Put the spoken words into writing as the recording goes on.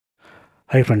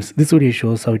Hi friends, this video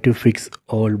shows how to fix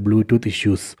all Bluetooth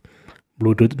issues.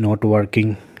 Bluetooth not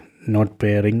working, not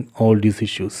pairing, all these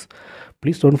issues.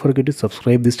 Please don't forget to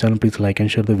subscribe this channel. Please like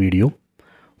and share the video.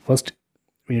 First,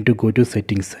 we need to go to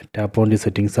settings. Tap on the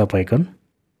settings app icon.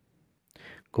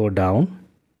 Go down.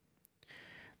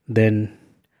 Then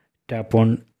tap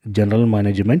on general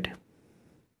management.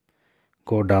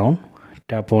 Go down.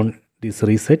 Tap on this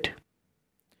reset.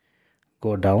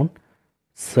 Go down.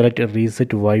 Select reset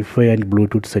Wi-Fi and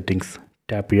Bluetooth settings.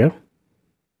 Tap here.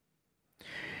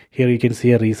 Here you can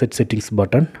see a reset settings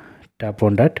button. Tap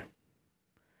on that.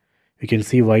 You can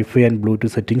see Wi-Fi and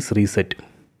Bluetooth settings reset.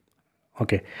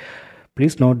 Okay.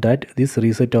 Please note that this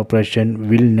reset operation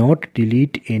will not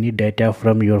delete any data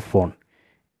from your phone.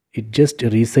 It just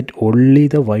reset only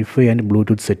the Wi-Fi and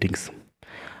Bluetooth settings.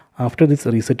 After this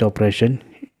reset operation,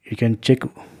 you can check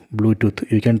Bluetooth.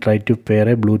 You can try to pair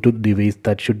a Bluetooth device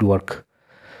that should work.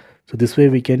 So this way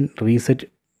we can reset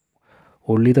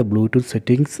only the Bluetooth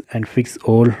settings and fix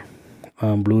all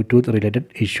Bluetooth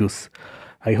related issues.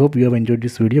 I hope you have enjoyed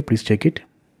this video. Please check it.